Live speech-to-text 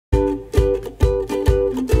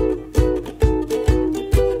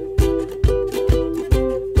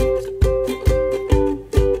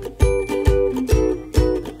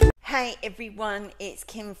everyone, it's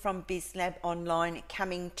Kim from BizLab Online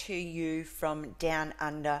coming to you from down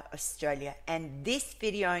under Australia, and this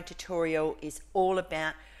video tutorial is all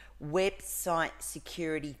about website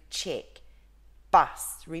security check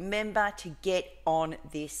bus. Remember to get on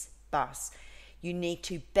this bus. You need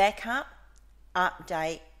to back up,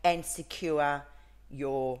 update and secure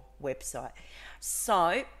your website.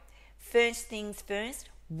 So first things first,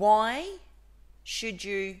 why should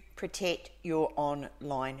you protect your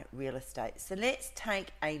online real estate? So let's take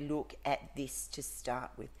a look at this to start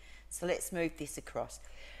with. So let's move this across.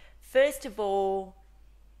 First of all,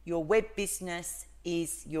 your web business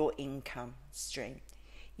is your income stream.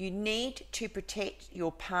 You need to protect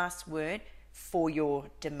your password for your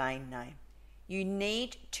domain name. You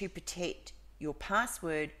need to protect your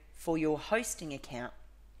password for your hosting account.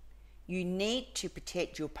 You need to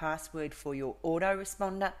protect your password for your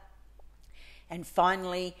autoresponder. And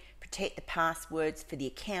finally, protect the passwords for the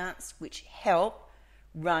accounts which help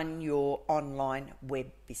run your online web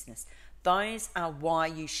business. Those are why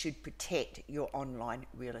you should protect your online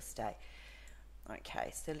real estate.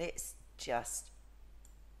 Okay, so let's just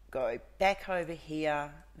go back over here.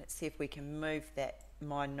 Let's see if we can move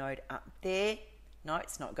my node up there. No,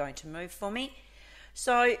 it's not going to move for me.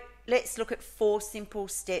 So let's look at 4 simple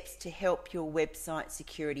steps to help your website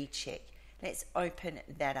security check. Let's open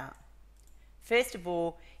that up. First of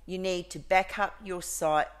all, you need to back up your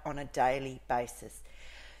site on a daily basis.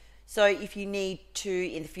 So if you need to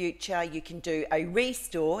in the future, you can do a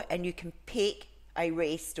restore, and you can pick a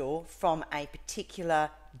restore from a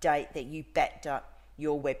particular date that you backed up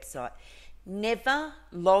your website. Never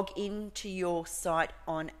log into your site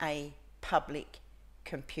on a public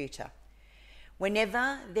computer.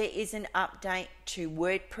 Whenever there is an update to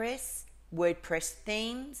WordPress, WordPress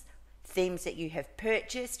themes that you have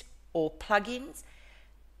purchased, or plugins,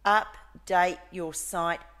 update your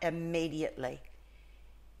site immediately.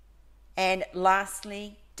 And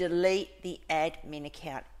lastly, delete the admin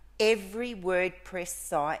account. Every WordPress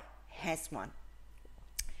site has one.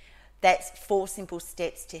 That's 4 simple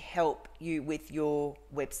steps to help you with your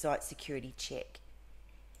website security check.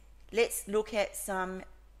 Let's look at some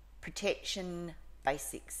protection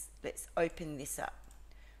basics. Let's open this up.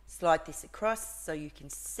 Slide this across so you can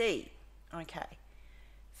see. Okay.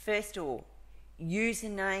 First of all,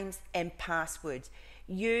 usernames and passwords.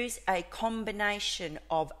 Use a combination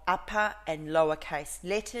of upper and lowercase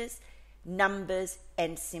letters, numbers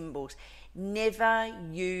and symbols. Never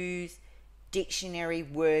use dictionary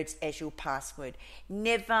words as your password.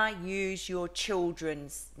 Never use your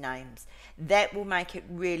children's names. That will make it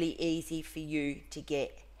really easy for you to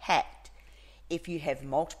get hacked. If you have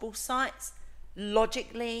multiple sites,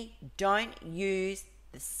 logically don't use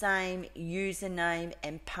the same username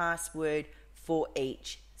and password for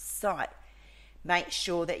each site. Make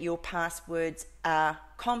sure that your passwords are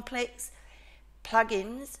complex.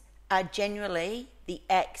 Plugins are generally the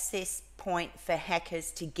access point for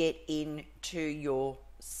hackers to get into your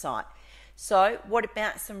site. So what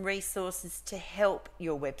about some resources to help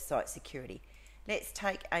your website security? Let's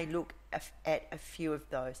take a look at a few of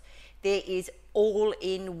those. There is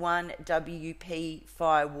all-in-one WP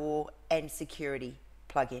firewall and security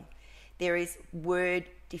plugin. There is Word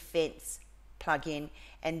Defense plugin,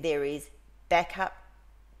 and there is Backup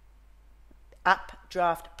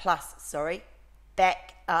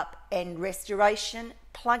and Restoration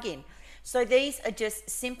plugin. So these are just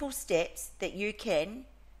simple steps that you can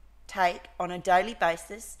take on a daily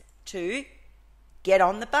basis to get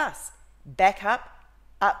on the bus. Back up,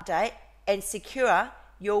 update and secure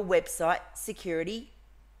your website security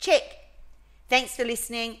check. Thanks for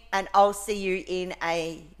listening, and I'll see you in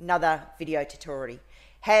another video tutorial.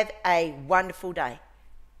 Have a wonderful day.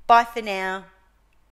 Bye for now.